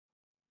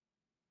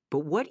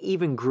But what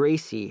even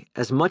Gracie,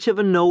 as much of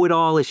a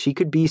know-it-all as she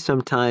could be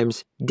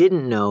sometimes,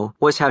 didn't know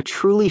was how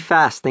truly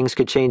fast things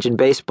could change in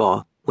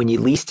baseball when you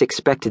least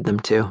expected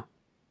them to.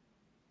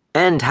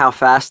 And how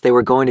fast they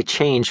were going to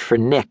change for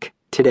Nick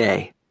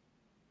today.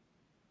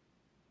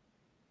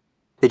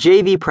 The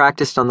JV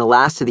practiced on the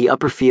last of the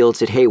upper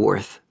fields at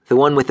Hayworth, the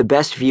one with the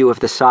best view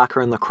of the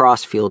soccer and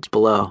lacrosse fields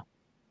below.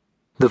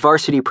 The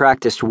varsity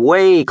practiced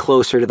way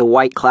closer to the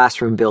white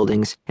classroom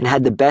buildings and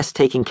had the best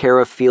taken care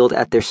of field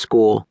at their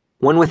school,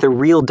 one with a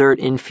real dirt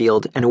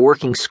infield and a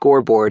working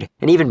scoreboard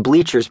and even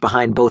bleachers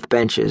behind both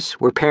benches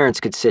where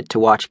parents could sit to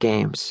watch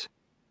games.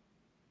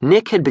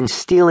 Nick had been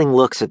stealing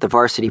looks at the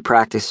varsity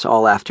practice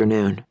all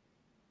afternoon.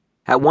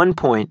 At one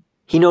point,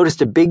 he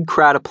noticed a big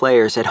crowd of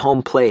players at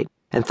home plate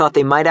and thought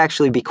they might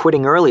actually be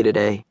quitting early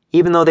today,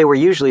 even though they were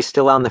usually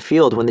still on the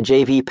field when the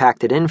JV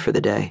packed it in for the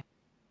day.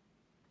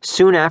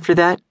 Soon after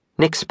that,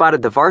 Nick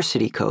spotted the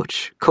varsity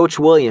coach, Coach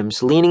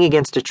Williams, leaning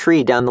against a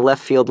tree down the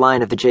left field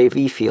line of the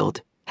JV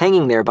field,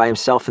 hanging there by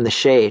himself in the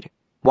shade,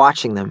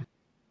 watching them.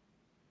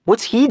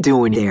 "What's he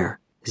doing there?"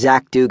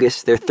 Zach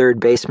Dugas, their third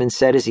baseman,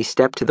 said as he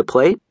stepped to the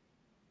plate.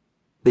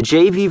 The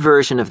JV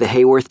version of the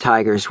Hayworth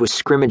Tigers was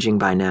scrimmaging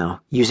by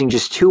now, using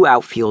just 2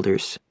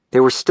 outfielders.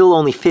 There were still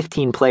only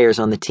 15 players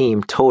on the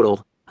team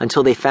total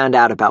until they found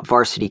out about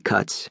varsity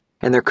cuts,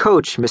 and their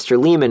coach, Mr.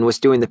 Lehman, was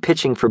doing the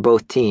pitching for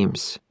both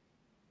teams.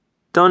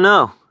 "Don't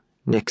know,"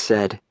 Nick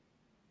said.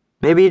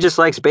 "Maybe he just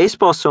likes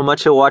baseball so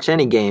much he'll watch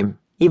any game,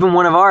 even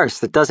one of ours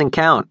that doesn't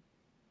count."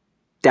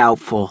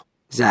 "Doubtful,"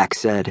 Zach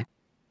said.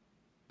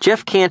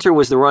 Jeff Cantor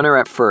was the runner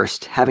at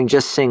first, having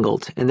just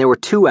singled, and there were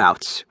 2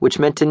 outs, which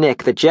meant to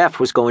Nick that Jeff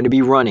was going to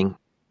be running,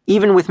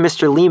 even with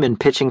Mr. Lehman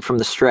pitching from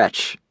the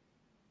stretch.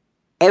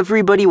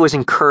 Everybody was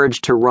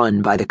encouraged to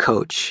run by the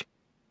coach.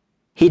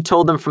 He'd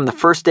told them from the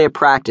first day of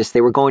practice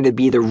they were going to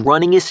be the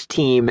runningest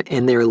team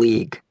in their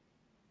league.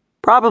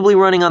 Probably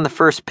running on the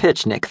first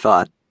pitch, Nick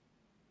thought.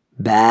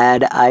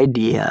 Bad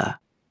idea.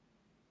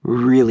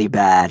 Really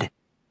bad.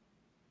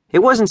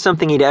 It wasn't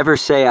something he'd ever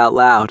say out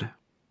loud.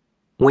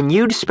 When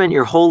you'd spent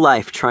your whole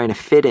life trying to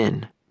fit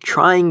in,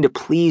 trying to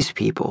please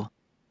people,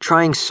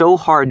 trying so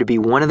hard to be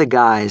one of the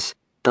guys,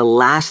 the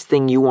last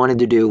thing you wanted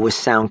to do was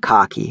sound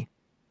cocky,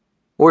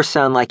 or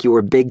sound like you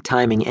were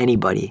big-timing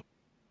anybody.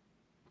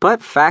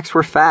 But facts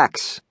were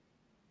facts.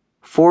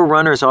 4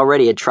 runners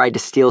already had tried to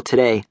steal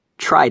today,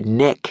 tried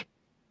Nick,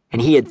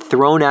 and he had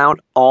thrown out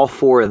all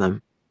 4 of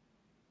them.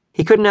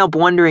 He couldn't help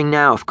wondering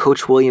now if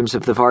Coach Williams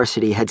of the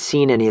varsity had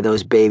seen any of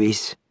those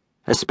babies,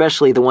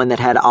 especially the one that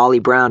had Ollie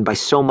Brown by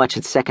so much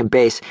at second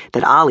base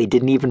that Ollie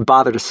didn't even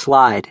bother to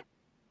slide.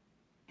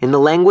 In the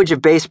language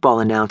of baseball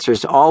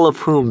announcers, all of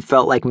whom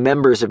felt like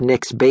members of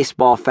Nick's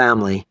baseball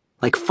family,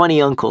 like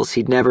funny uncles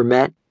he'd never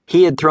met,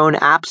 he had thrown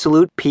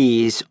absolute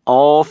peas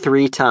all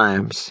 3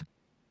 times.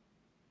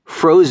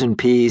 Frozen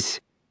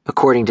peas,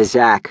 according to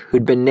Zach,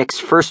 who'd been Nick's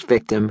first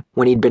victim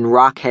when he'd been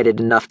rock-headed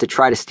enough to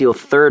try to steal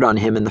third on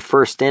him in the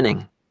first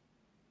inning.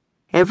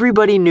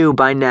 Everybody knew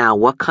by now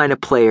what kind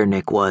of player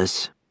Nick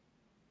was.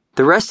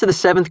 The rest of the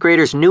 7th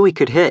graders knew he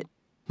could hit,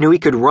 knew he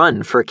could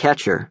run for a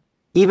catcher,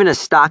 even as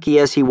stocky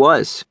as he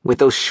was, with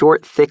those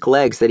short, thick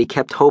legs that he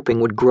kept hoping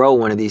would grow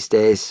one of these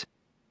days.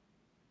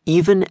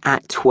 Even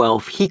at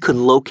 12, he could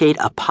locate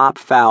a pop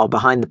foul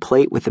behind the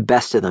plate with the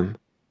best of them,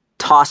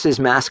 toss his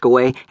mask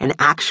away, and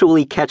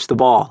actually catch the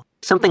ball,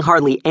 something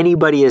hardly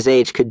anybody his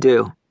age could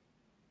do.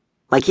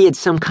 Like he had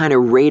some kind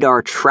of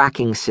radar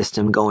tracking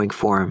system going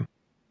for him.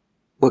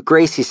 What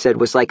Gracie said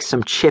was like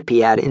some chip he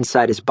had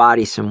inside his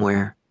body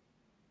somewhere.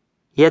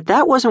 Yet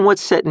that wasn't what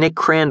set Nick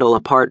Crandall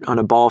apart on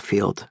a ball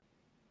field.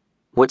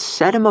 What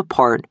set him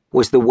apart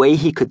was the way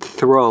he could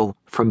throw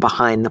from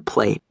behind the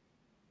plate.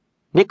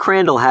 Nick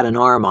Crandall had an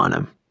arm on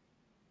him.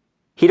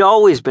 He'd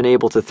always been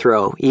able to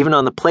throw, even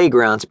on the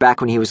playgrounds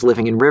back when he was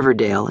living in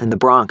Riverdale in the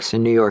Bronx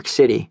in New York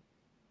City.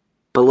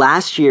 But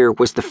last year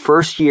was the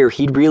first year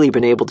he'd really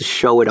been able to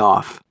show it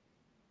off.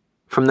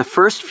 From the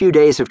first few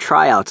days of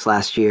tryouts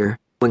last year,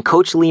 when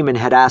Coach Lehman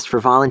had asked for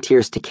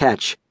volunteers to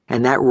catch,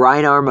 and that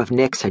right arm of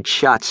Nick's had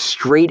shot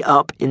straight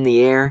up in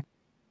the air,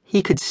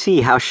 he could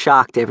see how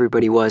shocked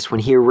everybody was when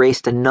he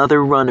erased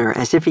another runner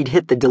as if he'd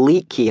hit the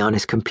delete key on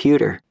his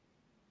computer.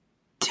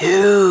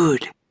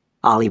 "Dude,"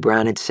 Ollie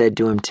Brown had said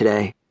to him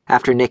today,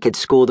 after Nick had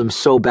schooled him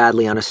so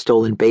badly on a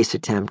stolen base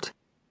attempt.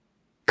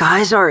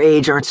 "Guys our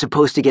age aren't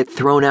supposed to get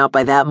thrown out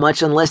by that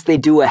much unless they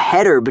do a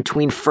header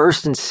between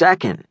first and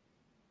second."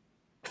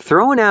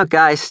 Throwing out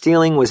guys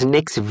stealing was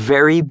Nick's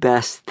very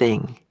best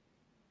thing.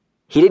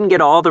 He didn't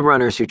get all the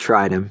runners who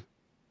tried him.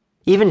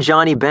 Even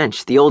Johnny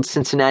Bench, the old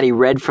Cincinnati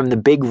Red from the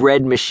Big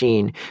Red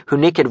Machine, who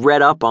Nick had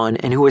read up on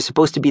and who was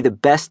supposed to be the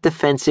best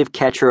defensive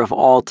catcher of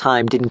all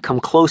time, didn't come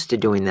close to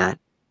doing that.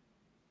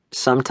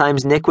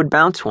 Sometimes Nick would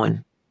bounce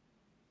one.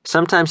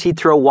 Sometimes he'd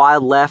throw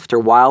wild left or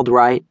wild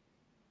right.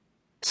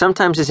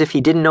 Sometimes, as if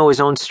he didn't know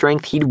his own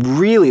strength, he'd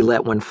really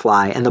let one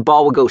fly, and the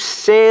ball would go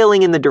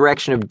sailing in the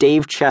direction of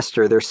Dave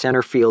Chester, their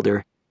center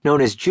fielder,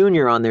 known as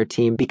Junior on their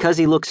team because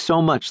he looked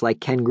so much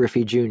like Ken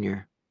Griffey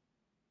Jr.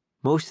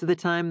 Most of the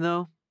time,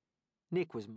 though, Nick was